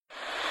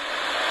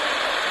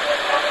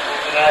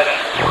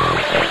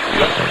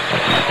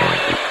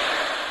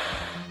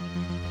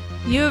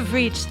You have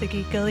reached the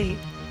Geek Elite.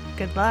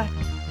 Good luck.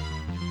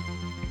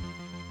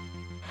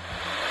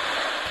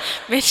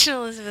 Mitch and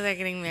Elizabeth are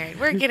getting married.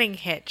 We're getting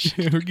hitched.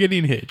 We're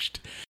getting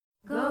hitched.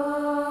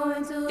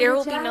 There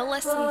will be no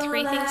less than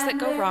 3 things that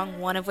go wrong,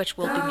 one of which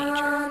will be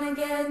major.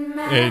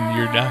 And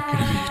you're not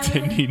going to be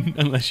attending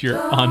unless you're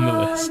on the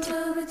list.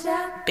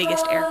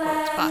 Biggest air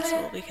quotes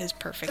possible, because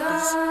perfect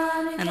is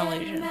an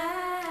illusion.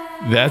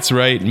 That's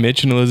right.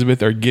 Mitch and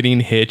Elizabeth are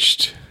getting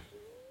hitched.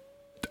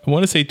 I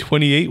want to say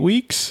 28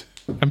 weeks.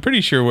 I'm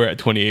pretty sure we're at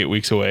 28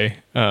 weeks away.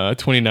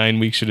 29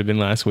 weeks should have been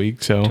last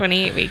week. So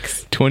 28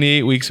 weeks.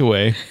 28 weeks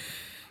away.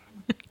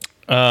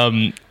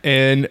 And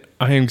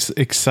I am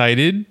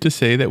excited to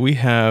say that we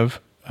have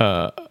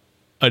a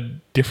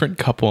different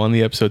couple on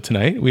the episode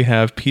tonight. We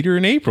have Peter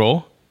and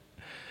April.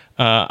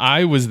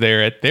 I was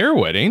there at their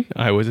wedding.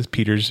 I was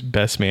Peter's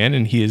best man,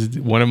 and he is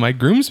one of my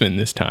groomsmen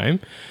this time.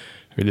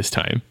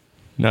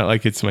 Not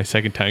like it's my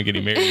second time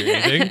getting married or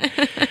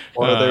anything.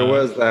 Well, there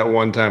was that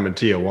one time in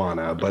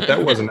Tijuana, but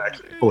that wasn't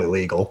actually fully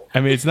legal. I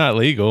mean, it's not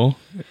legal.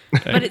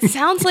 But it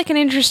sounds like an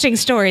interesting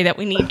story that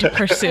we need to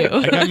pursue.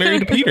 I got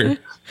married to Peter.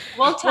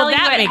 We'll tell you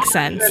that what makes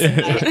sense.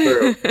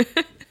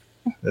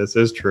 This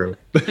is true.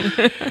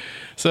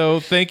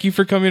 So thank you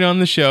for coming on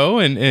the show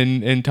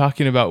and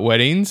talking about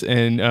weddings.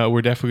 And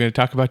we're definitely going to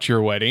talk about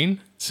your wedding.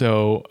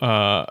 So,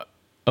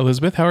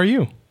 Elizabeth, how are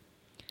you?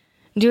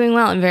 Doing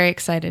well. I'm very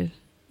excited.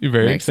 You're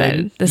very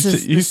excited.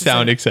 You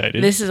sound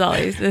excited. This is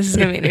going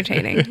to be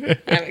entertaining.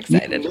 I'm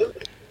excited.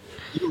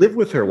 You live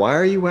with her. Why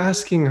are you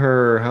asking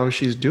her how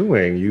she's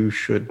doing? You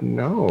should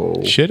know.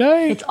 Should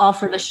I? It's all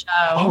for the show.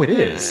 Oh, it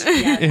is.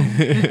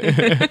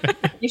 Yes.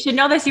 You should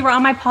know this. You were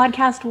on my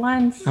podcast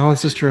once. Oh,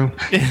 this is true.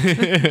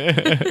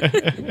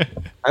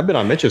 I've been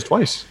on Mitch's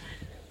twice.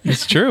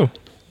 It's true.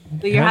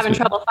 So you're having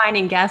trouble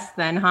finding guests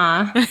then,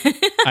 huh?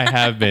 I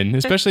have been,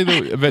 especially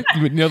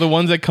the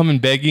ones that come in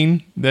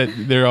begging. That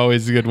they're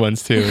always the good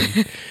ones too.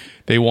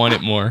 They want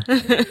it more.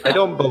 I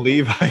don't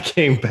believe I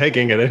came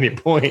begging at any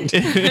point.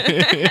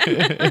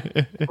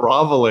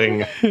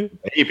 Groveling,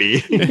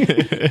 maybe.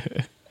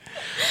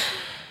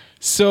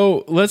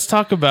 So let's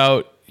talk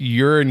about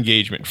your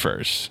engagement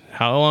first.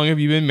 How long have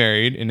you been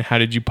married, and how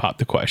did you pop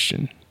the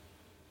question?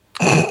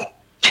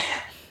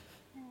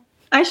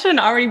 I shouldn't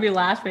already be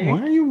laughing.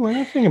 Why are you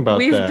laughing about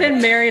We've that?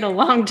 been married a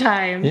long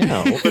time.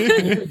 Yeah.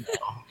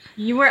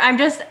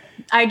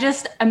 I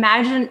just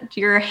imagined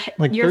your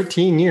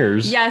 13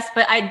 years. Yes,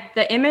 but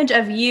the image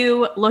of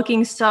you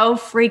looking so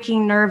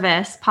freaking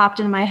nervous popped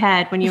in my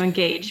head when you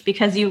engaged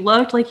because you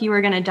looked like you were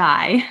going to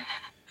die.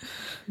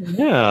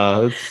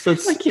 Yeah.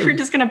 It's Like you were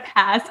just going to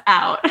pass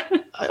out.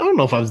 I don't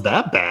know if I was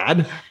that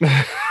bad.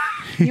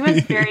 He was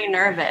very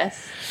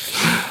nervous.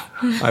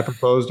 I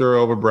proposed her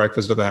over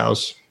breakfast at the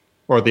house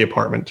or the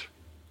apartment.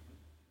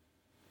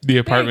 The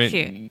apartment.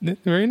 Very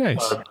Very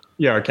nice.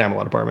 Yeah, our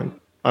Camelot apartment.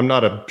 I'm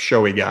not a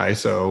showy guy,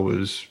 so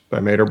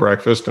I made her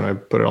breakfast and I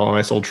put it all on a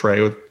nice little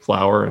tray with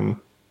flour and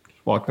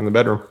walked in the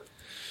bedroom.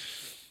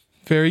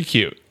 Very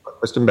cute.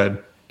 Breakfast in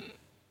bed.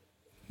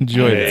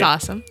 Enjoyed It's it.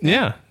 awesome.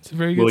 Yeah, it's a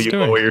very good Will you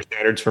story. lower your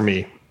standards for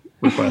me?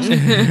 Request.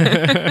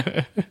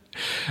 I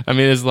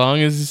mean, as long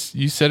as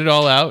you set it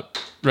all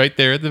out right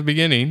there at the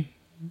beginning.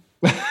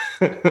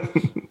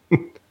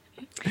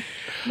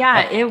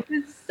 Yeah, it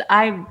was.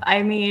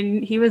 I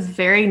mean, he was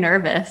very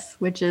nervous,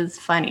 which is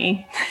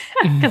funny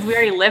because we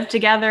already lived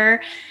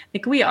together.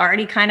 Like we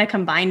already kind of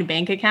combined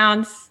bank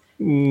accounts.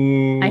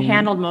 I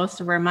handled most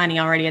of our money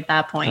already at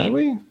that point. Had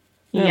we?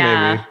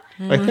 Yeah.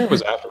 Maybe. I think it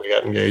was after we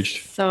got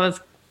engaged. So it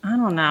was, I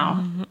don't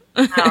know.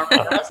 I don't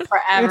remember. It was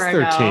forever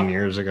It's 13 ago.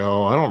 years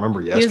ago. I don't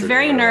remember yesterday. He was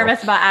very at all.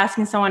 nervous about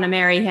asking someone to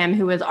marry him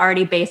who was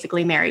already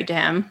basically married to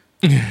him.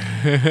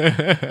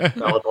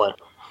 Valid point.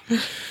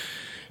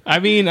 I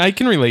mean, I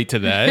can relate to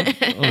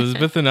that.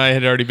 Elizabeth and I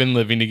had already been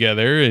living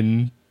together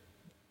and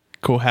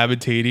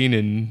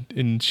cohabitating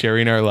and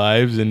sharing our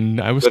lives, and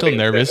I was still Living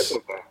nervous. in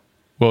bed.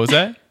 What was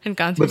that? And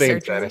gone through Living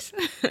in surgeries.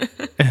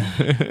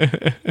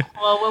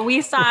 Well, when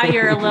we saw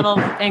your little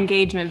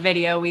engagement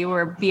video, we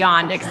were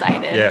beyond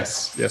excited.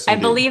 Yes. Yes. I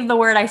indeed. believe the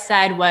word I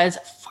said was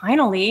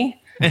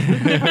finally.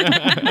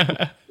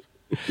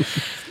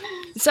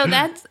 So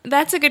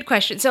that's a good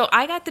question. So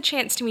I got the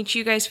chance to meet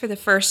you guys for the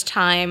first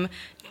time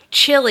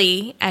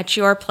chilly at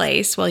your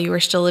place while you were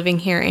still living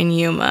here in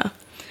Yuma.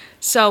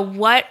 So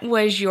what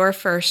was your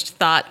first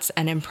thoughts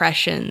and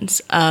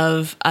impressions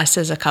of us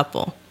as a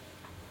couple?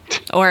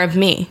 Or of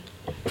me?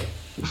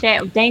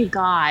 Thank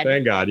God.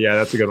 Thank God. Yeah,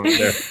 that's a good one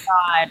there.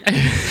 God.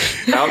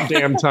 About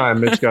damn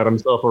time Mitch got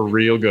himself a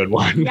real good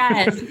one.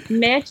 Yes,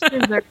 Mitch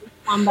deserves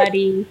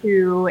somebody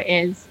who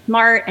is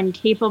smart and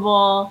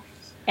capable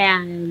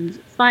and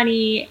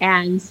funny.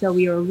 And so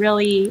we were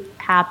really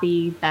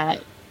happy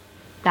that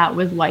that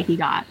was what he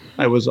got.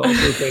 I was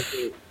also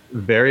thinking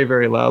very,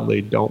 very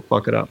loudly, don't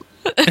fuck it up.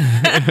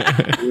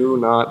 Do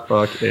not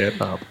fuck it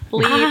up.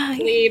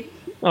 Bleep.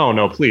 Oh,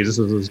 no, please. This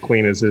is as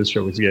clean as his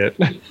shows get.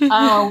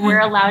 Oh,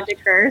 we're allowed to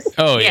curse?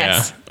 Oh,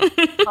 Yes. Oh,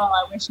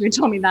 I wish you had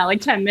told me that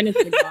like 10 minutes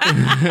ago.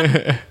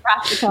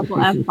 Dropped a couple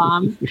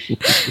F-bombs.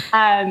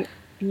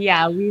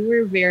 Yeah, we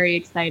were very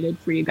excited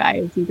for you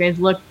guys. You guys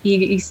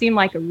you seem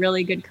like a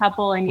really good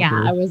couple. And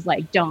yeah, I was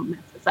like, don't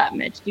mess this up,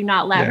 Mitch. Do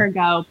not let her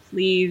go,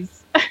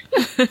 please.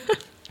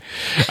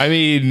 I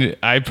mean,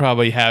 I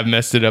probably have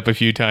messed it up a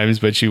few times,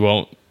 but she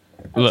won't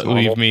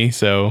leave me,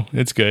 so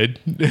it's good.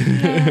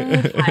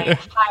 I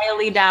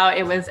highly doubt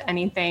it was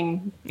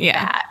anything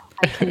bad.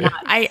 I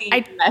cannot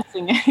see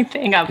messing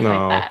anything up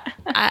like that.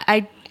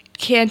 I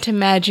can't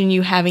imagine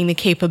you having the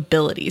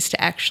capabilities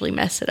to actually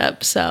mess it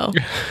up, so...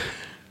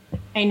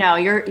 I know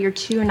you're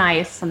too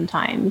nice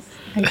sometimes.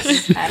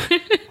 I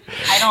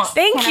don't.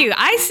 Thank you.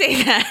 I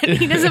say that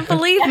he doesn't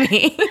believe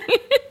me.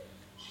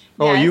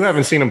 Oh, you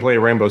haven't seen him play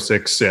Rainbow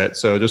Six yet,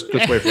 so just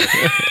wait for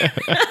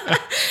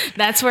it.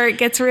 That's where it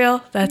gets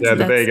real. The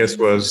Vegas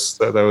was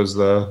that was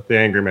the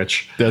angry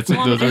Mitch. Those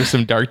are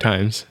some dark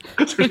times.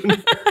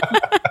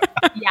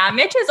 Yeah,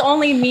 Mitch is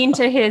only mean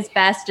to his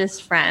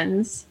bestest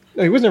friends.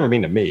 No, he was never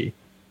mean to me.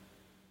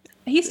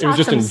 He's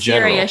talked some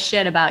serious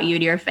shit about you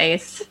to your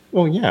face.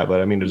 Well, yeah,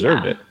 but I mean,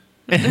 deserved it.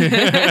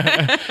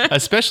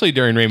 Especially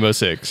during Rainbow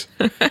Six.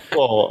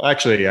 Well,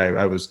 actually,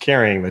 I was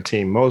carrying the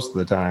team most of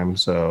the time,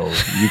 so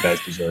you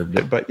guys deserved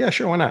it. But yeah,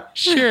 sure, why not?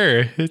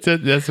 Sure,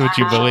 that's what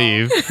you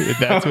believe.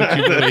 That's what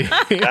you believe.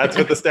 That's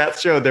what the stats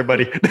showed there,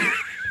 buddy.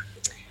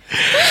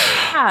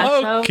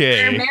 Yeah, okay.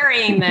 So we're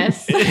marrying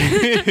this.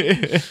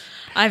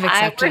 I've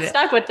accepted We're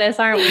stuck with this,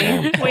 aren't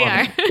we? We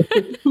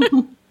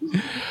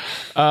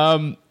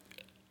are.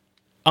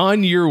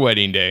 On your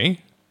wedding day,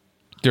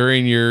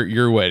 during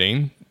your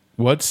wedding,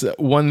 what's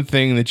one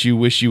thing that you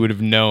wish you would have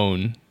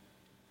known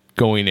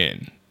going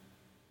in?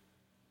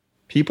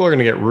 People are going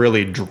to get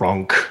really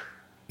drunk.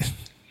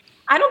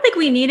 I don't think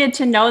we needed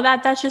to know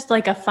that. That's just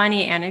like a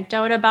funny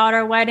anecdote about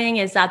our wedding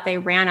is that they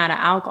ran out of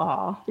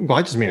alcohol. Well,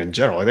 I just mean in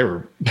general. They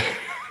were...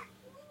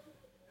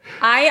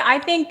 I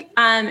think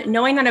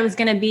knowing that it was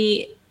going to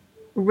be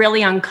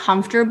really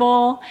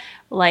uncomfortable,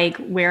 like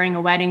wearing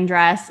a wedding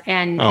dress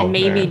and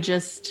maybe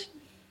just...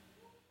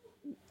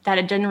 that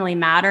it didn't really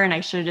matter and I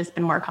should have just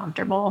been more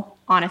comfortable.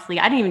 Honestly,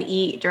 I didn't even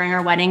eat during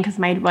our wedding because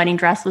my wedding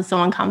dress was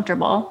so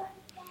uncomfortable.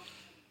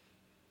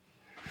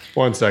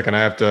 1 second,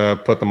 I have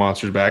to put the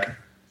monsters back.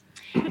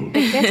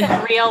 They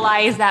didn't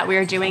realize that we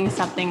were doing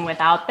something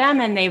without them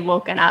and they've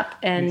woken up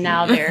and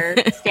now they're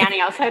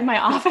standing outside my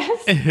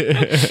office.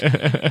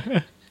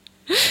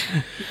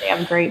 They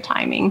have great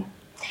timing.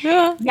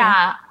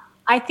 Yeah.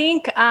 I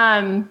think,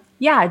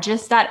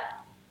 just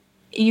that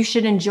you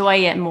should enjoy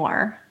it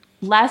more.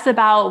 Less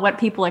about what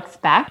people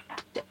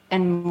expect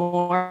and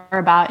more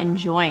about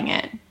enjoying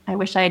it. I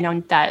wish I had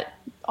known that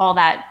all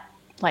that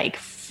like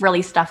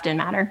frilly stuff didn't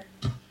matter.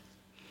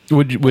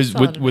 Would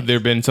there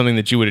have been something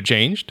that you would have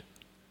changed?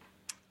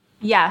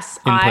 Yes.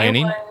 In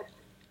planning?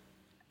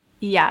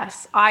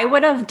 I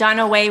would have done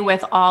away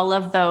with all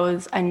of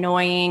those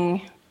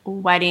annoying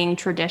wedding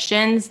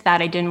traditions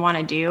that I didn't want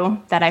to do,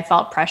 that I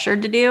felt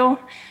pressured to do.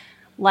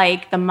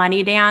 Like the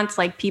money dance,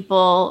 like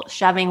people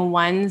shoving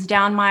ones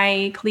down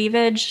my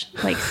cleavage.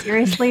 Like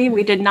seriously,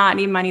 we did not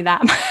need money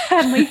that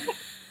badly.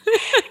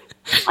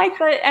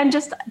 And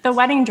just the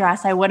wedding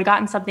dress, I would have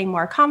gotten something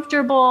more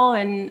comfortable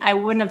and I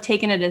wouldn't have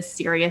taken it as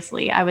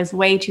seriously. I was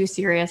way too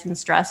serious and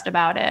stressed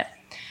about it.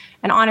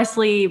 And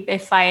honestly,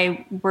 if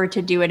I were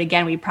to do it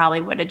again, we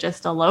probably would have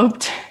just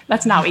eloped.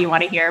 That's not what you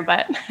want to hear,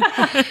 but...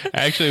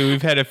 Actually,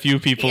 we've had a few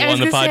people on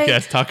the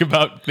podcast talk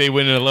about they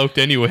went and eloped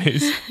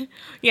anyways.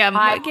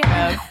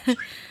 Yeah,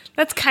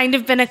 that's kind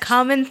of been a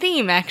common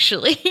theme,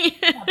 actually.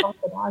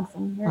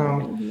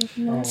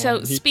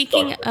 So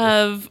speaking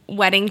of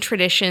wedding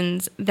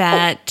traditions,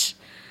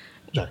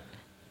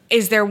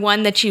 is there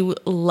one that you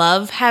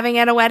love having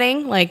at a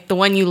wedding? Like the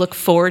one you look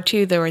forward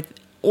to,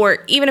 or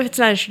even if it's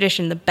not a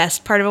tradition, the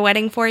best part of a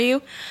wedding for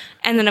you?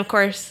 And then, of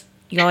course,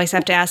 you always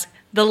have to ask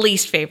the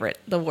least favorite,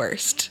 the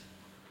worst.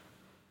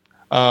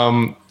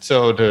 So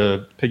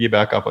to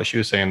piggyback off what she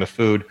was saying, the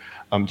food,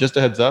 just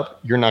a heads up,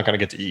 you're not going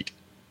to get to eat.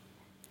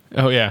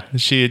 Oh yeah,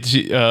 she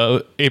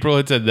April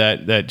had said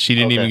that she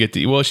didn't even get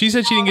to eat. Well, she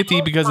said she didn't get to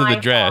eat because of the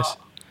dress.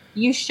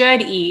 You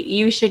should eat.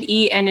 You should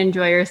eat and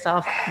enjoy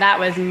yourself. That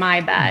was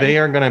my bad. They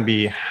are going to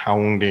be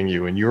hounding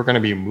you, and you're going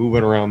to be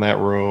moving around that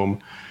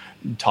room,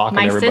 talking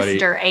to everybody. My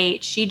sister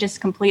ate. She just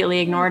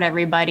completely ignored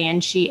everybody,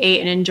 and she ate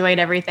and enjoyed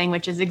everything,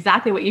 which is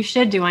exactly what you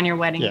should do on your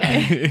wedding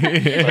day.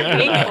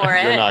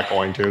 You're not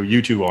going to.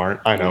 You two aren't.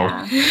 I know.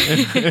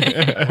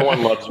 Yeah. No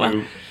one loves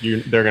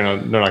you. They're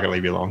not going to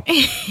leave you alone.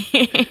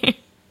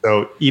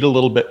 So eat a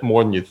little bit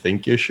more than you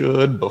think you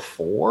should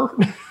before.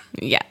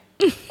 Yeah.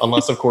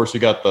 Unless, of course, you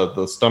got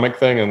the stomach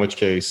thing, in which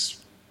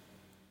case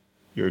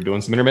you're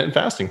doing some intermittent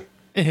fasting.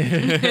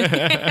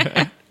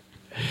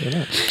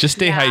 Just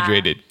stay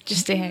hydrated.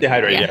 Just stay hydrated. Stay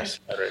hydrated, yes.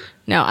 Hydrated.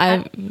 No,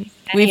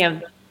 any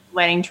of the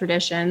wedding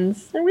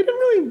traditions. We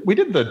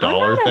did the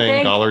dollar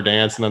thing, dollar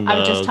dance, and then I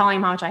was just telling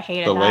him how much I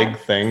hated the that. leg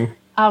thing.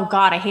 Oh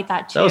God, I hate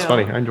that too. That was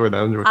funny. I enjoyed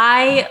that.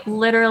 I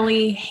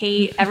literally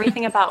hate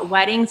everything about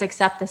weddings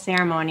except the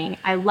ceremony.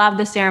 I love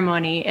the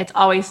ceremony. It's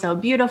always so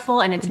beautiful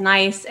and it's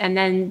nice. And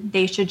then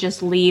they should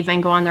just leave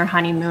and go on their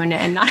honeymoon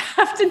and not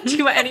have to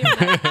do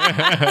anything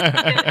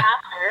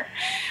after.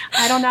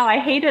 I don't know. I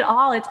hate it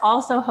all. It's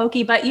all so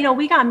hokey. But,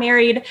 we got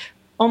married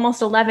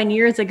almost 11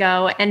 years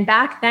ago. And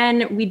back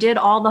then we did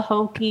all the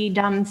hokey,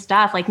 dumb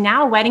stuff. Like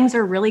now weddings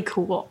are really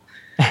cool.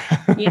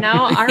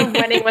 Our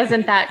wedding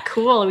wasn't that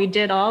cool. We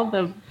did all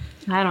the,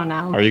 I don't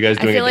know. Are you guys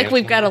doing I feel like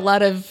we've got a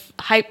lot of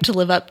hype to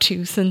live up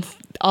to since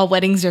all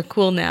weddings are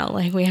cool now.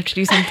 Like we have to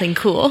do something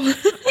cool.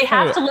 They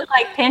have to look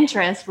like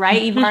Pinterest,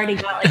 right? You've already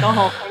got like a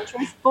whole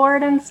Pinterest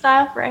board and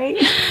stuff, right?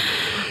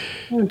 I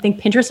don't think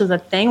Pinterest was a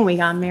thing when we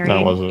got married. No,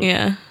 it wasn't.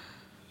 Yeah.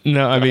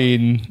 No, I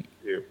mean,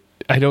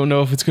 I don't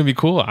know if it's going to be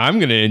cool. I'm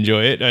going to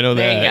enjoy it. I know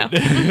There that. you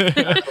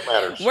go. That's what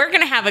matters. We're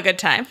going to have a good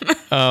time.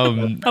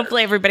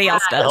 Hopefully everybody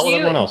else does.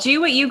 everyone else.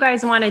 Do what you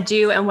guys want to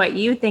do and what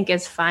you think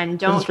is fun.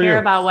 Don't for care you.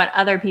 about what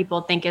other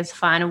people think is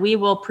fun. We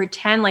will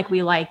pretend like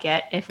we like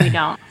it if we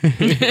don't.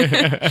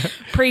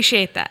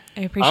 Appreciate that.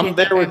 I appreciate I'm that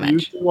there very with you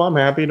much. two. I'm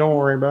happy. Don't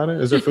worry about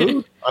it. Is there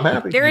food? I'm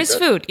happy. There is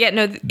food. Yeah,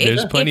 no.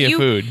 There's plenty of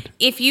food.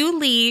 If you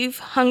leave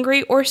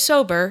hungry or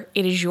sober,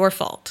 it is your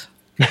fault.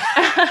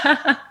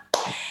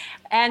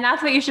 And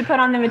that's what you should put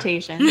on the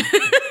invitation.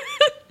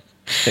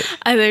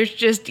 There's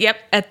just,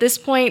 at this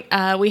point,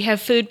 we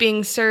have food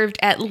being served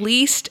at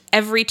least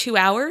every 2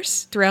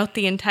 hours throughout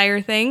the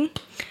entire thing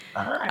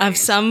of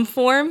some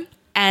form.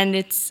 And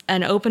it's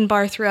an open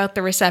bar throughout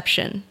the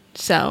reception.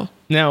 So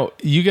Now,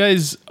 you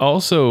guys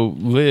also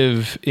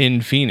live in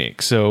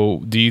Phoenix.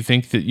 So do you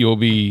think that you'll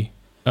be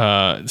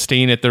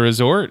staying at the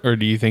resort, or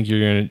do you think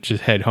you're going to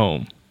just head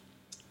home?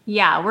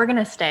 Yeah, we're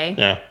going to stay.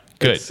 Yeah.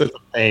 Good. It's a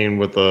pain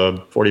with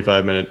a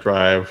 45-minute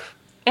drive.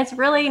 It's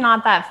really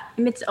not that,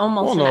 it's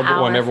almost Well, no, an but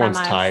hour when everyone's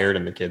from us. tired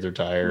and the kids are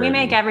tired. We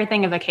make and-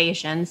 everything a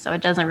vacation, so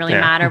it doesn't really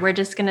Yeah. matter. We're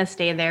just going to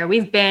stay there.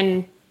 We've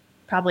been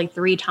probably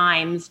 3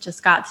 times to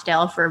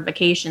Scottsdale for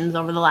vacations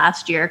over the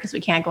last year because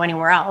we can't go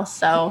anywhere else.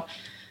 So,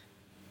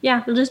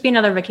 yeah, it'll just be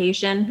another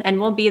vacation.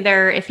 And we'll be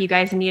there if you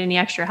guys need any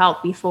extra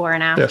help before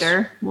and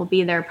after. Yes. We'll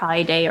be there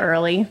probably a day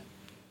early.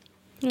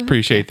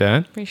 Appreciate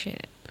that.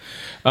 appreciate it.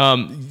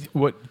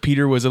 What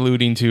Peter was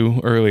alluding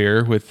to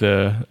earlier with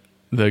the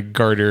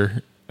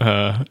garter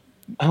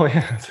Oh,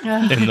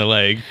 yeah. in the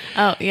leg,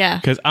 Oh, yeah.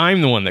 because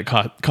I'm the one that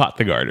caught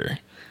the garter.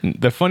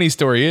 The funny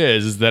story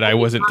is that I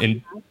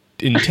wasn't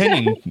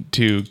intending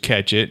to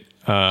catch it.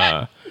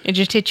 It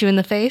just hit you in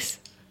the face?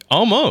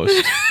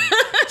 Almost.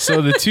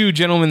 So the two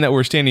gentlemen that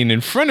were standing in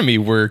front of me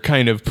were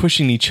kind of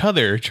pushing each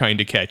other trying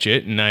to catch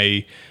it, and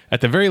I, at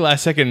the very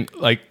last second,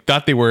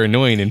 thought they were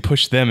annoying and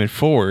pushed them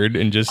forward,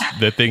 and just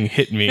the thing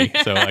hit me.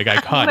 So I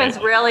caught He was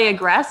it. really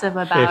aggressive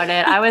about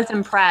it. I was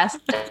impressed.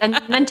 And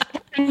then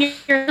 10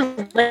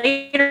 years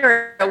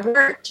later, it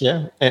worked.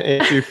 Yeah.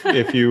 And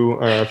if you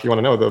want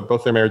to know,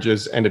 both their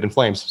marriages ended in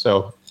flames.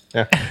 So,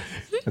 yeah,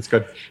 that's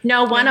good.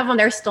 No, one of them,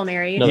 they're still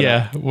married. No.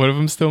 Yeah, one of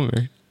them still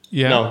married.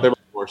 Yeah, No, they were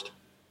divorced.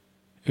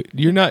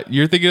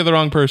 you're thinking of the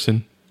wrong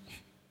person.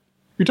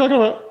 You're talking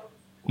about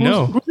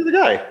who's the other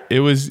guy?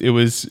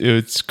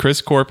 It's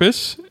Chris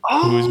Corpus,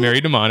 who is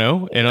married to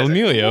Mono, and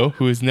Emilio,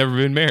 who has never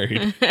been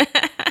married.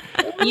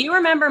 You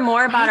remember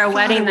more about our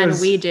wedding than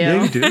we do.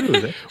 Yeah, you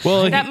do.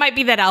 Well, That might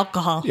be that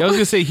alcohol. I was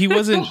gonna say he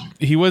wasn't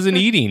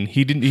eating.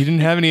 He didn't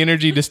have any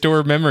energy to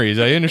store memories.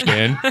 I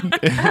understand.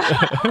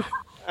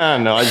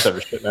 No, I just have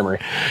a shit memory.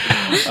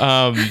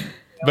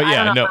 But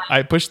yeah, no,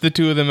 I pushed the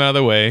two of them out of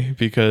the way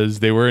because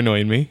they were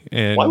annoying me,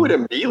 and Why would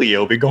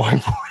Emilio be going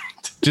for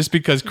it? just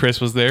because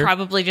Chris was there.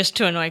 Probably just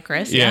to annoy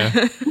Chris. Yeah,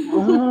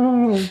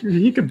 Oh,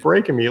 he could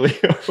break Emilio.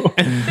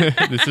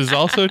 this is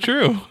also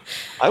true.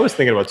 I was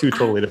thinking about 2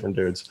 totally different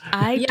dudes.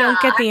 I don't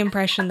get the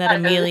impression that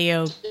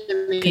Emilio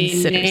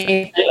considers that.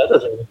 Yeah, that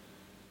doesn't.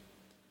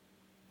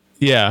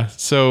 Yeah,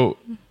 so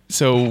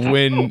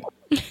when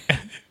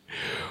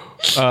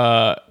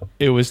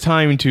it was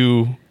time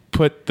to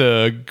put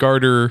the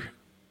garter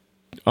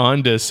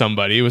onto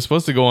somebody, it was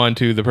supposed to go on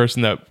to the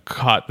person that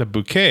caught the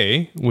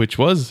bouquet, which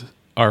was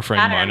our friend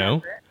That I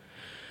Mono.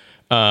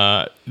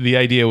 remember. The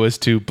idea was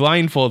to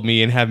blindfold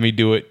me and have me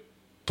do it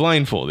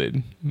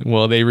blindfolded.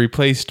 Well, they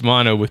replaced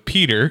Mono with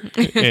Peter,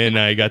 and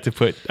I got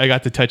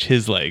to touch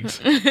his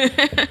legs.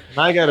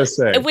 I gotta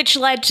say, Which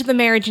led to the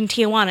marriage in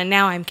Tijuana.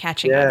 Now I'm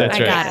catching Yeah. up.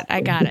 That's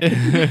I got it.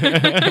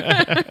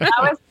 That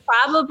was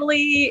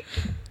probably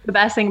the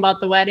best thing about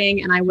the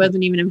wedding, and I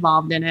wasn't even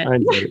involved in it. I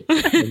enjoyed it.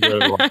 I enjoyed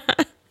it a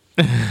lot.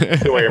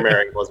 That's the way you're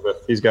marrying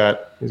Elizabeth. He's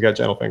got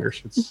gentle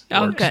fingers.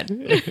 Oh, works. good.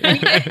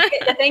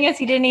 The thing is,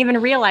 he didn't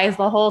even realize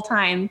the whole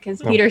time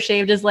because Peter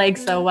shaved his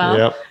legs so well.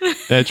 Yep.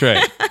 That's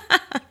right.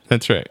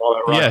 That's right. All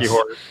that Rocky Yes.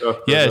 Horror stuff.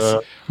 Yes,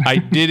 I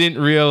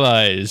didn't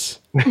realize.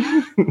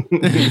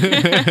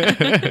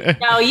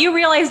 No, you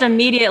realized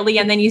immediately,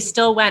 and then you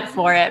still went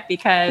for it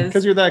because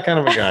Because you're that kind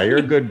of a guy. You're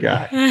a good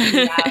guy.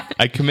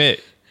 I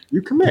commit.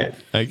 You commit.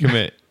 I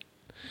commit.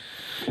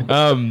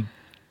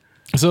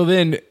 So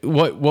then,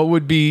 what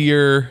would be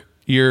your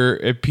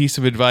piece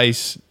of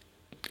advice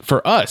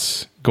for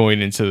us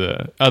going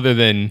into other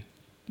than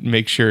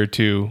make sure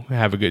to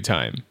have a good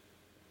time,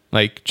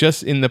 like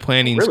just in the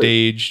planning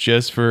stage,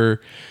 just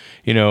for,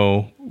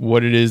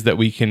 what it is that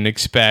we can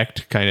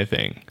expect kind of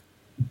thing.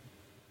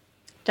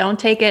 Don't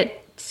take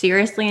it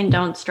seriously and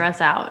don't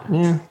stress out.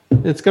 Yeah,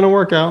 it's going to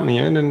work out in the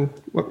end. And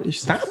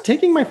stop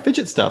taking my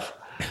fidget stuff.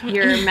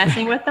 You're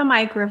messing with the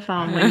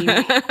microphone when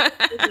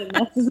it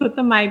messes with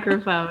the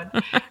microphone.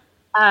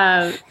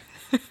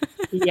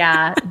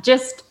 Yeah,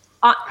 just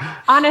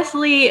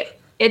honestly,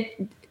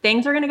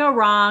 things are going to go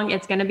wrong.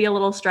 It's going to be a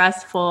little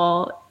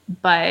stressful,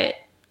 but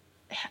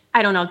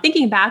I don't know.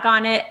 Thinking back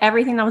on it,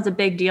 everything that was a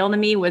big deal to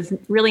me was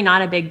really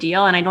not a big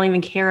deal, and I don't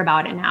even care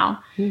about it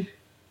now.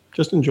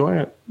 Just enjoy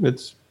it.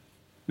 It's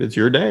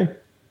your day.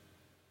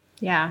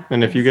 Yeah.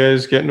 And if you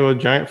guys get into a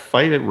giant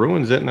fight, it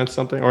ruins it, and that's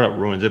something, or not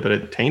ruins it, but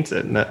it taints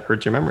it, and that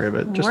hurts your memory of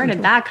it. Where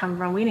did that come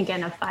from? We didn't get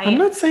in a fight. I'm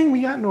not saying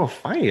we got into a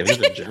fight. It was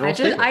a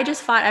general I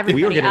just fought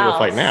everybody else. We were getting into a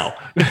fight now.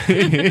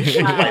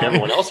 You fight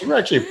everyone else. You were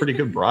actually a pretty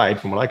good bride,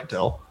 from what I could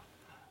tell.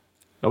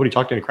 Nobody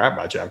talked any crap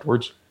about you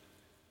afterwards.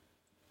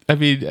 I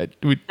mean,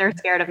 they're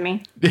scared of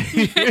me.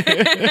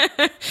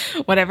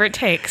 Whatever it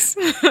takes.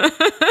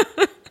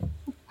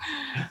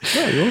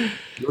 Yeah,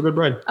 you're a good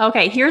bride.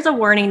 Okay, here's a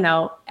warning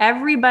though.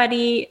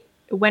 Everybody,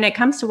 when it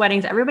comes to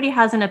weddings, everybody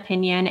has an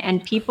opinion,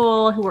 and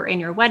people who are in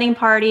your wedding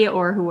party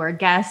or who are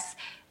guests,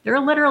 they're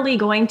literally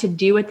going to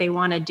do what they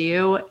want to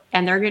do.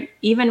 And they're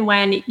even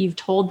when you've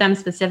told them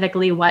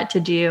specifically what to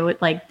do,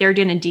 like they're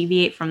going to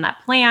deviate from that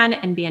plan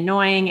and be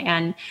annoying.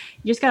 And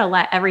you just got to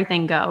let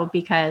everything go,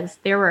 because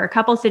there were a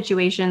couple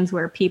situations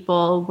where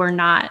people were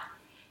not,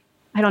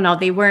 I don't know,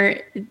 they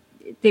weren't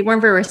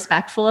very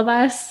respectful of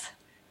us.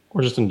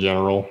 Or just in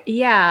general.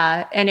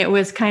 Yeah. And it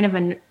was kind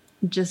of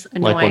just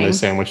annoying. Like when they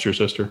sandwiched your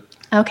sister.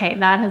 Okay.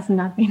 That has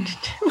nothing to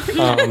do with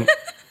it.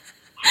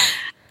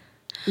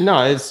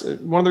 No, it's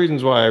one of the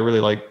reasons why I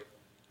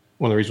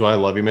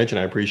love you, Mitch, and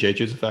I appreciate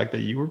you is the fact that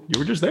you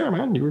were just there,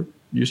 man.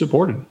 You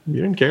supported.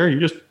 You didn't care.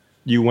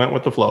 You went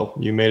with the flow.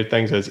 You made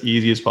things as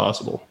easy as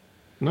possible.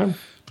 And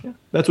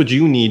that's what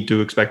you need to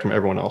expect from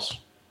everyone else.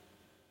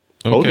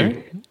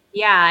 Okay.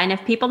 Yeah, and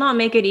if people don't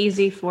make it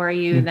easy for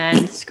you,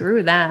 then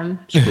screw them.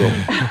 Screw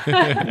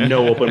them.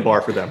 No open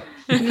bar for them.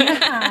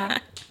 Yeah.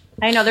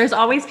 I know there's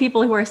always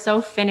people who are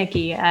so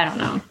finicky. I don't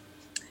know.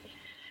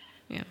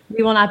 Yeah.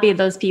 We will not be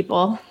those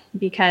people,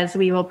 because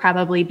we will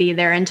probably be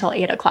there until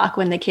 8:00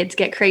 when the kids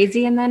get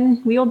crazy, and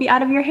then we will be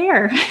out of your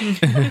hair.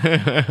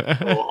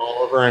 Well,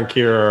 Oliver and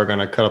Kira are going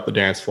to cut up the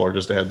dance floor,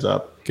 just a heads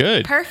up.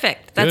 Good.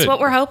 Perfect. That's Good. what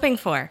we're hoping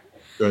for.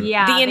 Good.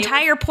 Yeah. The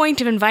entire point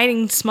of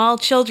inviting small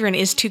children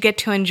is to get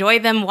to enjoy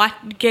them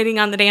getting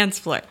on the dance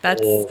floor.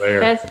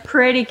 That's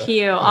pretty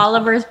cute.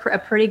 Oliver's a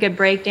pretty good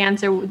break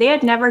dancer. They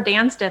had never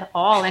danced at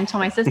all until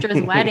my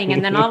sister's wedding,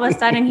 and then all of a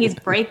sudden he's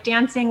break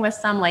dancing with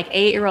some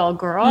 8-year-old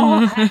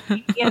girl.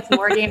 He has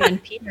more game than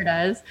Peter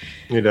does.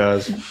 He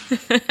does.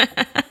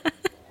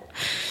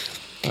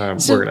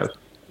 We're gonna.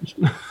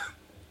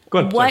 Go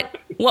ahead.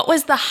 What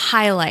was the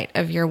highlight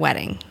of your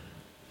wedding?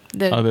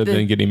 Other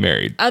than getting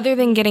married. Other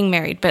than getting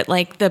married, but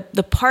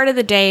the part of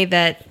the day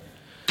that,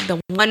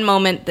 the one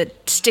moment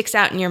that sticks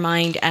out in your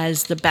mind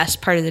as the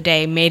best part of the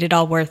day, made it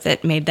all worth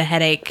it, made the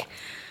headache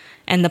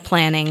and the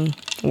planning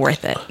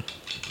worth it.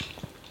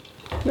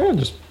 Yeah,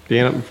 just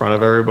being up in front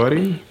of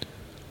everybody,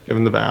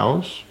 giving the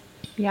vows.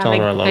 Yeah,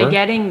 telling her I love her.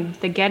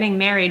 the getting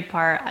married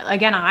part.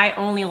 Again, I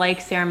only like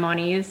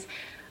ceremonies.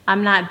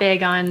 I'm not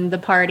big on the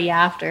party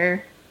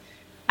after.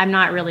 I'm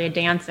not really a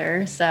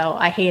dancer, so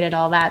I hated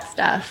all that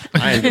stuff.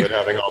 I enjoyed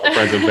having all the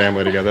friends and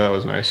family together. That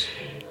was nice.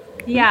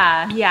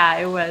 Yeah,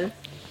 it was.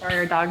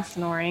 Our dog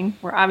snoring.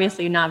 We're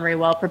obviously not very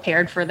well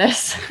prepared for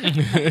this.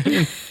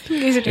 You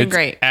guys are doing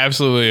great.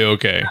 Absolutely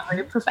okay. Not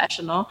very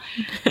professional.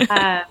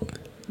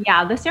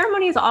 The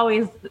ceremony is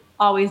always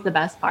the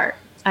best part.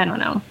 I don't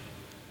know.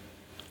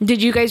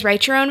 Did you guys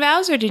write your own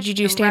vows, or did you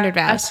do standard The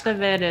vows? rest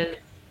of it is.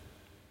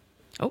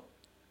 Oh.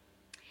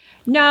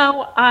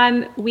 No,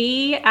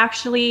 we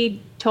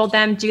actually told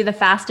them do the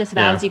fastest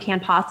vows you can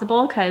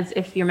possible, because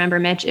if you remember,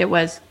 Mitch, it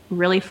was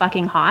really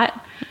fucking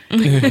hot.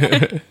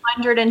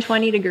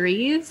 120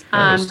 degrees.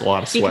 That was a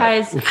lot of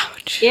sweat.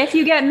 Because if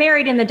you get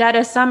married in the dead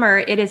of summer,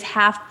 it is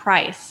half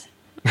price.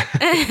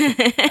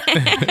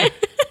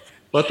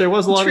 But there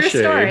was a lot True of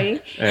shade.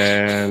 Story.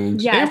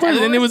 And Yes,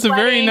 And it was a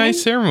very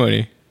nice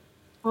ceremony.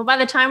 Well, by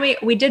the time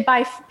we did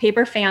buy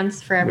paper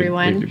fans for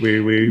everyone.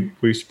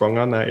 we sprung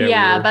on that.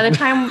 Yeah, by the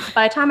time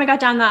I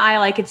got down the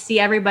aisle, I could see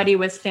everybody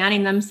was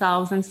fanning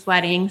themselves and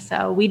sweating.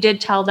 So we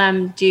did tell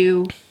them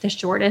do the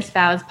shortest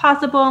vows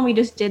possible, and we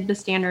just did the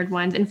standard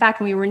ones. In fact,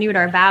 when we renewed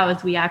our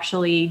vows,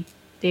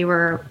 it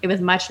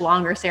was much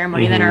longer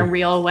ceremony than our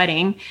real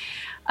wedding.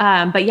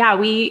 But yeah,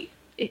 we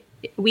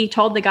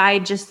told the guy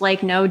just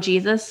no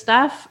Jesus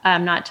stuff,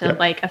 not to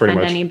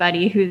offend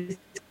anybody who's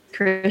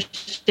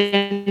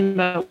Christian,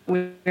 but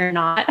we're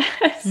not.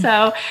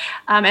 So,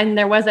 and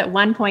there was at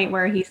one point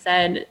where he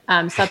said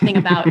something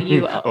about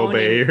you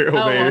obey your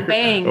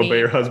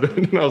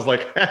husband. And I was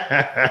like, so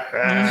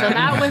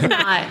that was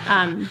not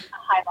a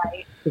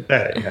highlight.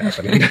 That ain't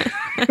happening.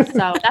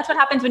 So that's what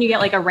happens when you get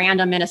like a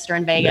random minister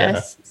in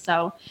Vegas. Yeah.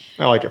 So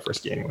I like it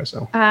frisky anyway.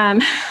 So I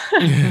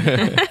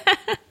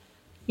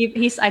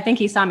think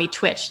he saw me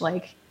twitch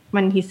like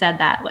when he said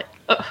that, like,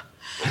 ugh.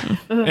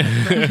 But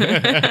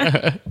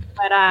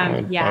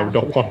yeah, I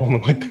don't want a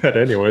woman like that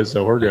anyway,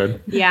 so we're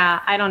good.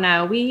 Yeah, I don't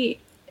know.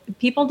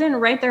 People didn't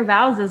write their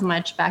vows as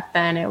much back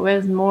then. It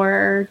was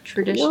more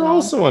traditional. We're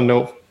also a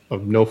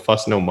no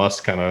fuss, no muss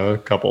kind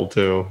of couple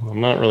too.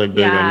 I'm not really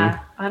big on.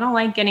 I don't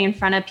like getting in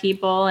front of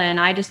people, and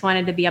I just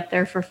wanted to be up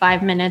there for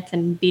 5 minutes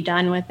and be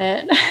done with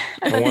it.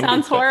 That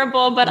sounds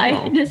horrible, but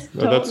I just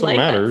don't that's what like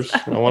matters.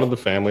 That. I wanted the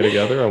family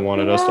together. I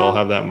wanted us to all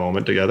have that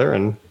moment together,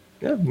 and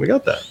yeah, we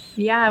got that.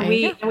 Yeah,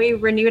 we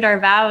renewed our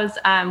vows.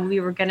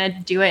 We were gonna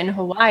do it in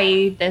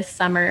Hawaii this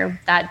summer.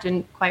 That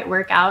didn't quite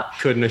work out.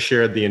 Couldn't have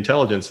shared the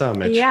intelligence, huh,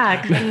 Mitch?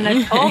 Yeah, couldn't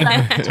have told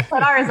us to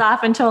put ours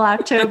off until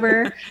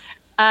October,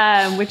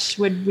 which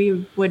would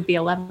be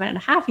 11 and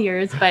a half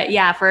years. But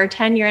yeah, for our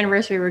 10-year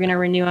anniversary, we're gonna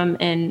renew them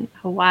in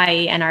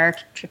Hawaii, and our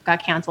trip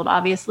got canceled,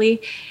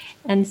 obviously.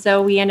 And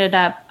so we ended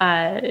up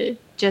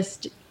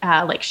just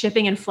like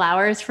shipping in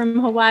flowers from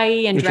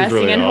Hawaii and dressing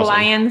really in awesome.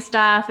 Hawaiian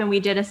stuff. And we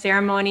did a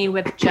ceremony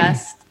with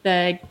just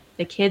the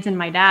kids and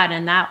my dad.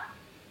 And that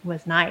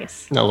was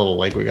nice. That little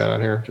lake we got out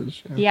here.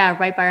 Yeah,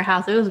 right by our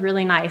house. It was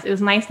really nice. It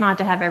was nice not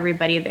to have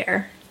everybody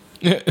there.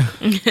 not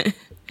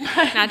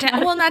to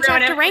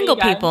have to wrangle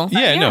people.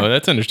 Yeah, no,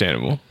 that's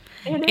understandable.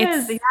 It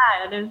is.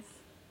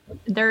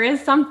 There is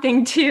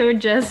something to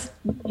just,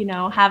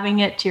 having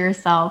it to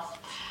yourself.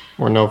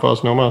 Or no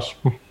fuss, no muss.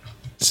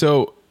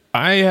 So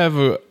I have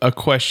a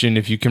question,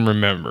 if you can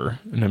remember,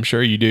 and I'm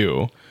sure you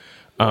do,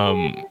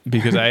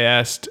 because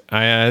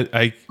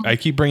I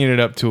keep bringing it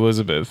up to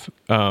Elizabeth,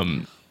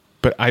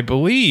 but I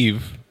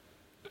believe,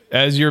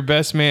 as your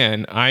best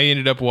man, I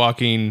ended up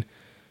walking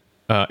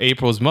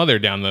April's mother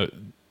down the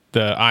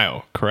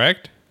aisle,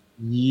 correct?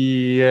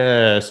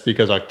 Yes,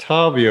 because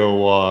Octavio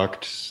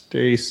walked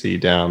Stacy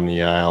down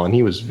the aisle, and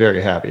he was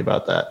very happy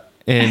about that.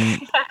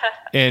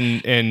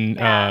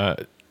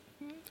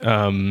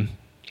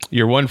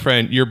 Your one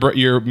friend,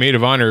 your maid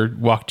of honor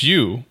walked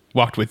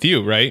with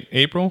you, right,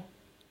 April?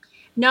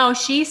 No,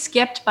 she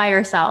skipped by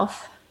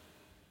herself.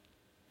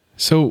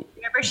 So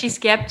remember she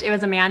skipped? It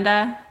was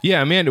Amanda.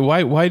 Yeah, Amanda.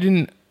 Why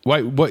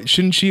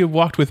shouldn't she have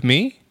walked with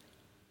me?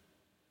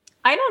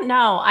 I don't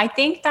know. I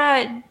think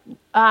that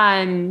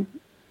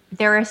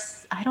there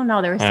was some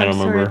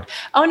sort of.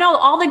 Oh no,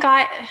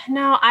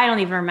 No, I don't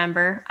even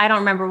remember. I don't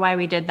remember why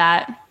we did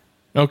that.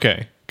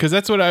 Okay. Because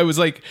that's what I was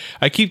like.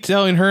 I keep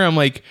telling her, I'm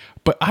like,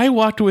 but I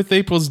walked with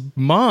April's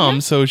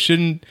mom, so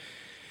shouldn't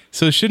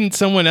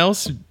someone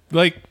else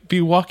like be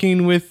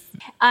walking with?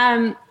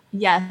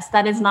 Yes,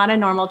 that is not a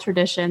normal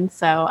tradition.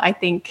 So I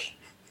think,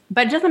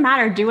 but it doesn't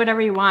matter. Do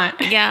whatever you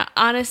want. Yeah,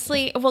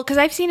 honestly, well, because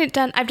I've seen it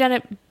done. I've done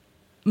it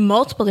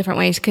multiple different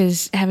ways.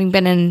 Because having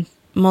been in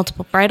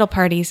multiple bridal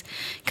parties,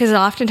 because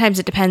oftentimes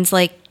it depends.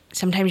 Like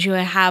sometimes you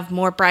have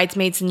more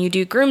bridesmaids than you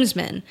do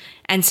groomsmen.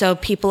 And so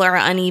people are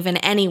uneven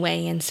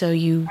anyway. And so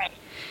you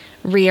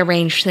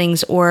rearrange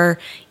things. Or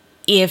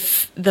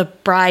if the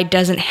bride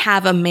doesn't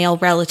have a male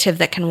relative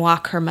that can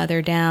walk her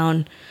mother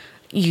down,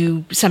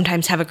 you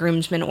sometimes have a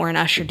groomsman or an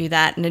usher do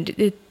that.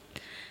 And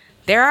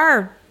there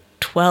are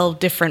 12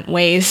 different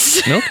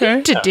ways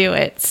to do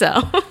it.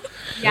 So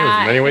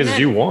yeah, as many ways as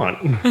you want.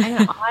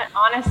 It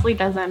honestly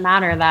doesn't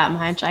matter that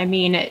much. I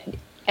mean,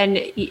 and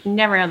you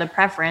never know the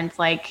preference.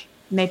 Like,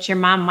 Mitch, your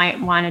mom might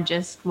want to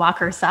just walk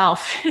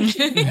herself. She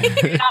not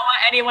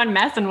want anyone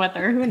messing with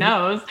her. Who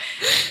knows?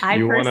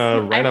 You want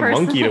to rent a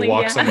monkey to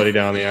walk somebody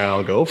down the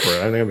aisle? Go for it.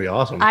 I think it'd be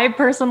awesome. I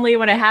personally,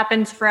 when it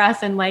happens for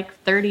us in like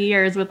 30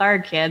 years with our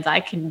kids,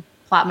 I can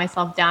plop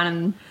myself down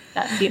in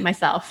that seat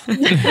myself.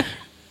 That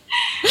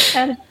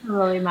doesn't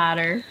really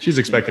matter. She's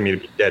expecting me to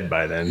be dead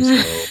by then.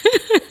 So.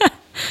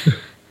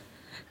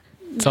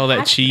 It's all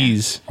that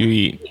cheese you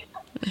eat.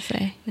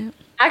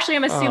 Actually,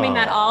 I'm assuming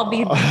that I'll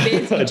be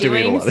busy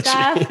doing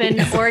stuff and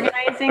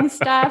organizing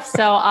stuff.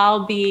 So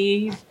I'll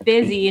be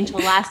busy until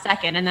last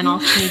second, and then I'll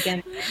sneak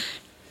in.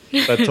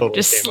 Totally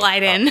just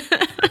slide in.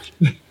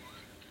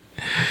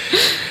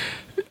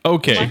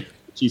 Okay.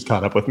 She's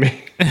caught up with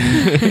me.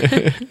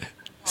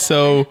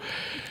 So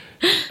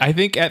I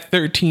think at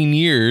 13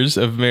 years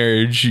of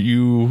marriage,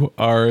 you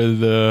are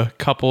the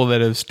couple that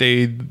have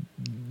stayed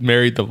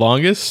married the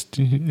longest.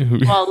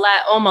 Well,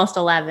 almost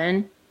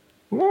 11.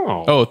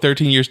 Wow. Oh,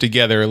 13 years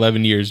together,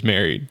 11 years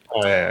married.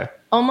 Oh, yeah.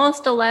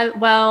 Almost 11.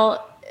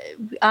 Well,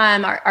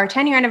 our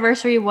 10-year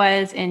anniversary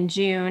was in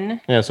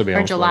June. Yeah, so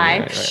or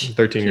July. Right.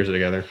 13 years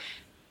together.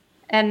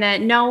 And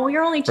then, no, we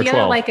were only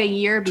together like a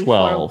year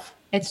before. 12.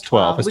 It's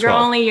 12. It's we were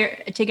 12. only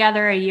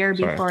together a year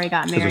before I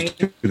got married.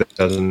 It was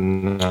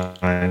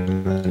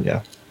 2009,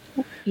 yeah.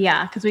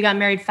 Yeah, because we got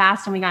married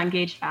fast and we got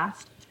engaged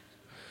fast.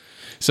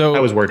 So I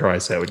was worried how I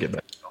said I would get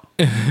back.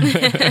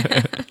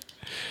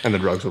 And the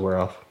drugs would wear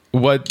off.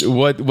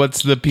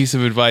 What's the piece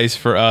of advice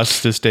for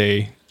us to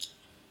stay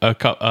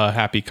a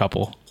happy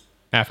couple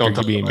after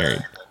being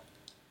married?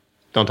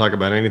 Don't talk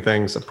about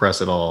anything,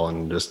 suppress it all,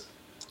 and just...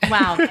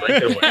 Wow.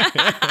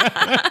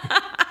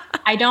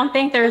 I don't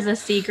think there's a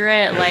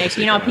secret. Like,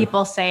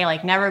 people say,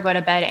 like, never go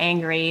to bed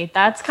angry.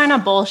 That's kind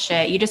of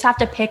bullshit. You just have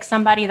to pick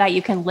somebody that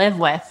you can live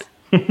with.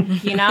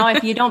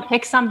 If you don't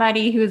pick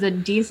somebody who's a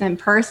decent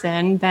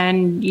person,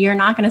 then you're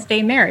not going to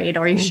stay married,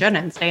 or you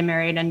shouldn't stay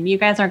married, and you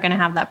guys aren't going to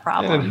have that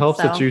problem. And it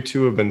helps that you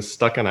two have been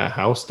stuck in a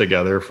house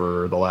together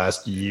for the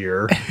last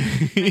year.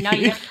 No,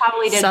 you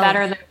probably did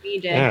better than we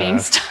did being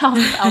stuck.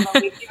 Although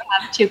we do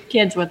have 2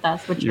 kids with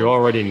us, which you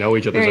already know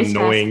each other's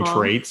annoying stressful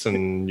traits,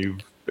 and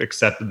you've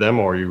accepted them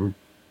or you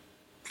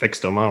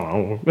fixed them. I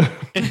don't know.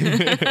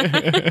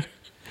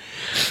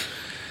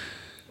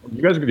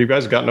 You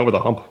guys gotten over the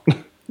hump.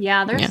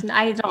 Yeah,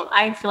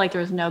 I feel like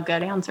there's no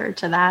good answer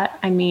to that.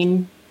 I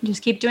mean,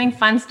 just keep doing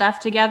fun stuff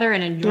together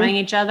and enjoying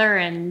each other.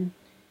 And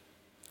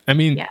I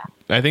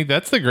think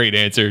that's the great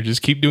answer.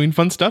 Just keep doing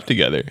fun stuff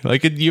together.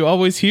 Like you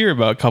always hear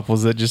about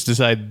couples that just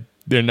decide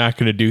they're not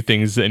going to do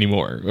things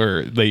anymore,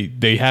 or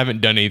they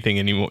haven't done anything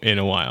anymore in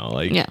a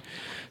while.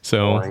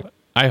 So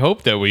I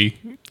hope that we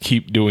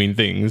keep doing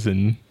things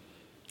and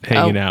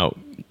hanging out.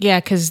 Yeah,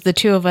 because the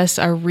 2 of us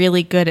are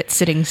really good at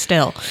sitting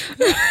still.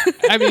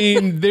 I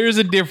mean, there's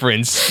a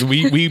difference.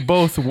 We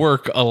both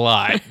work a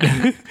lot.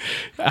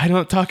 I'm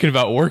not talking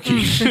about working.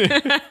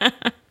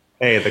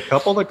 Hey, the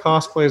couple that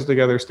cosplays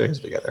together stays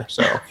together.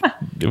 So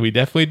we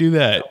definitely do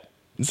that.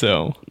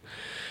 So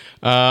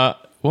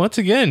once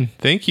again,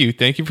 thank you.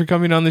 Thank you for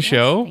coming on the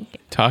show,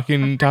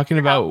 talking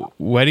about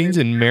weddings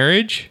and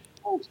marriage.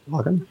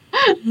 Literally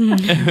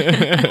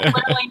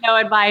no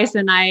advice,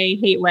 and I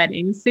hate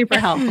weddings. Super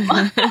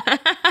helpful.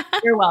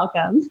 You're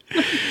welcome.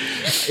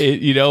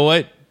 You know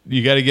what?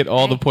 You got to get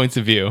all the points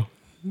of view.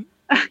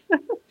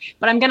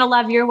 But I'm going to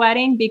love your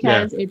wedding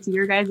because it's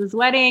your guys'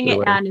 wedding,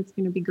 and it's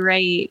going to be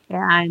great.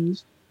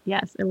 And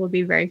yes, it will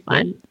be very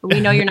fun. Yeah. But we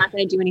know you're not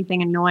going to do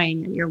anything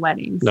annoying at your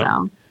wedding. No.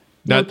 So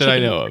not that I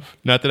know of.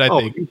 Not that I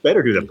think. You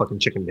better do that fucking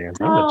chicken dance.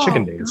 I'm the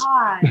chicken dance.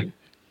 God.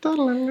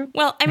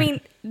 Well, I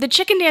mean, the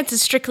chicken dance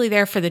is strictly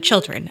there for the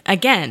children.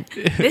 Again,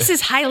 this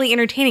is highly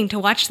entertaining to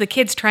watch the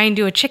kids try and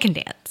do a chicken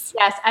dance.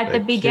 Yes, at the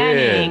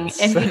beginning.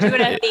 Kids. If you do it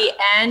at the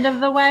end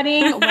of the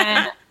wedding,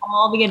 when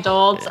all the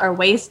adults are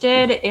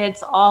wasted,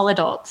 it's all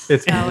adults.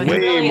 It's way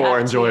really more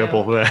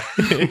enjoyable than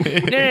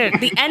No.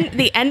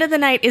 The end of the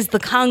night is the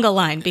conga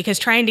line, because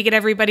trying to get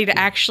everybody to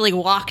actually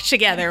walk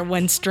together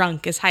once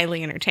drunk is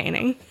highly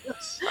entertaining.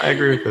 I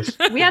agree with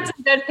this. We had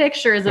some good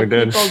pictures of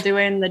people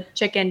doing the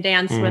chicken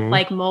dance with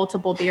like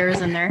multiple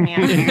beers in their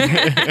hands. We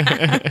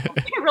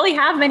didn't really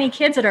have many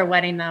kids at our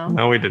wedding, though.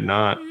 No, we did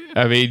not.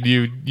 I mean,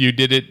 you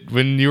did it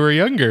when you were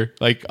younger,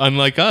 like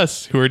unlike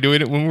us who are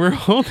doing it when we're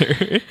older.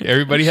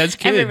 Everybody has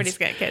kids. Everybody's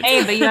got kids.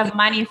 Hey, but you have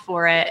money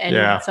for it,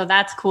 and so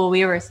that's cool.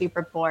 We were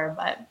super poor,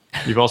 but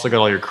you've also got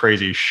all your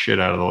crazy shit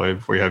out of the way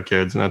before you have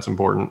kids, and that's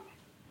important.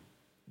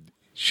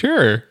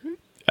 Sure,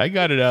 I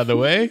got it out of the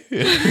way.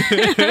 There's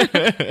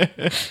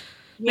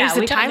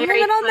a time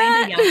limit on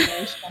that?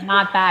 Youngish, but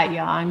not that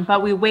young,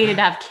 but we waited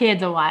to have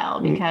kids a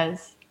while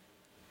because,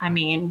 I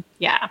mean,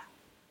 I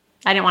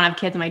didn't want to have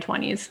kids in my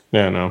 20s.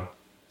 Yeah, no.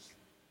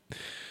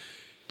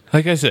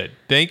 Like I said,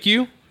 thank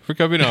you for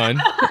coming on.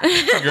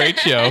 Great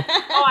show.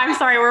 Oh, I'm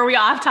sorry. Were we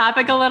off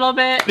topic a little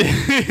bit? We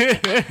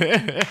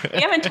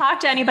haven't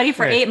talked to anybody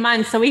for 8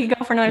 months, so we could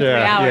go for another 3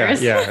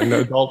 hours. Yeah. And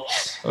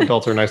adults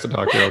are nice to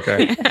talk to.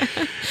 Okay.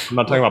 I'm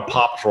not talking about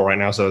Paw Patrol right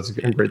now, so it's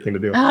a great thing to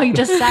do. Oh, you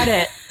just said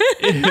it.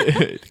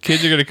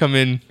 Kids are going to come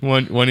in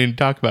wanting to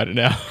talk about it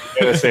now.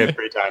 I'm going to say it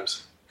 3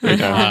 times. 3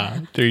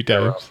 times. 3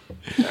 times.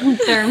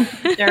 They're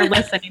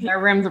listening. Their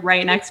room's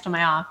right next to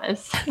my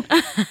office.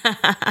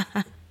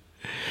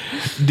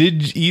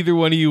 Did either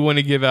one of you want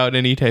to give out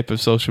any type of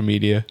social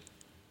media?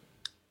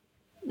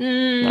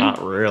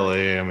 Not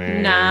really. I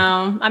mean,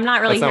 no, I'm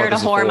not really here to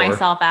whore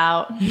myself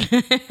out.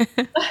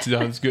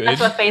 Sounds good.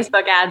 That's what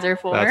Facebook ads are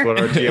for. That's what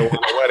our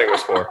Tijuana wedding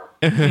was for.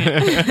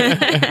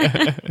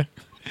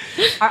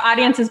 Our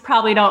audiences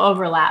probably don't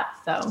overlap,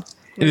 so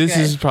this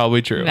is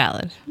probably true.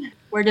 Valid.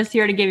 We're just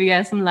here to give you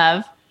guys some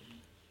love.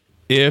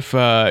 If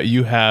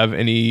you have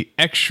any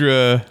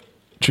extra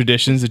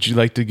traditions that you'd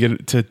like to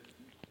get to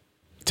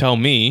tell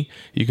me,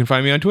 you can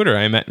find me on Twitter.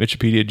 I'm at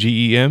Mitchipedia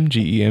GEM.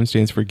 GEM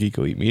stands for Geek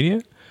Elite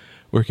Media.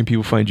 Where can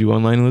people find you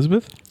online,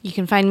 Elizabeth? You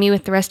can find me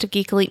with the rest of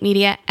Geek Elite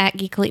Media at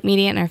Geek Elite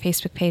Media and our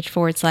Facebook page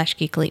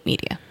 /Geek Elite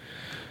Media.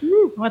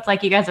 Well, it's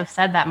like you guys have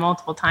said that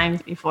multiple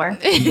times before.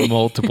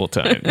 Multiple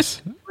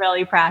times.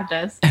 Really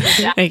practice.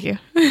 Thank you.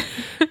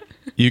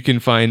 You can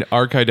find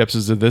archived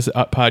episodes of this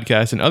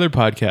podcast and other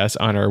podcasts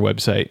on our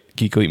website,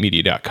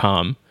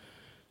 geekelitemedia.com.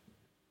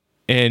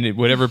 And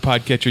whatever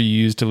podcatcher you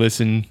use to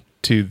listen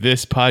to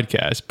this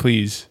podcast,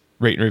 please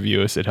rate and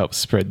review us. It helps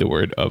spread the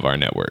word of our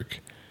network.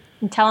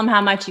 And tell them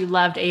how much you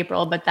loved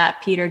April, but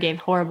that Peter gave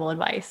horrible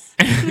advice.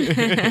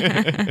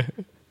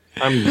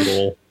 I'm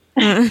cool.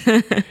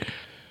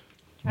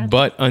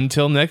 But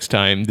until next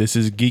time, this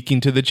is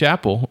Geeking to the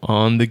Chapel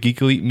on the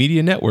Geek Elite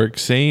Media Network,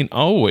 saying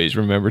always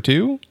remember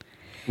to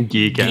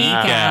geek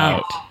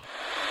out.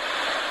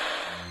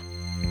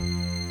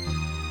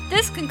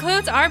 This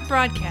concludes our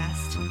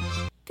broadcast.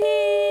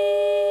 Beep.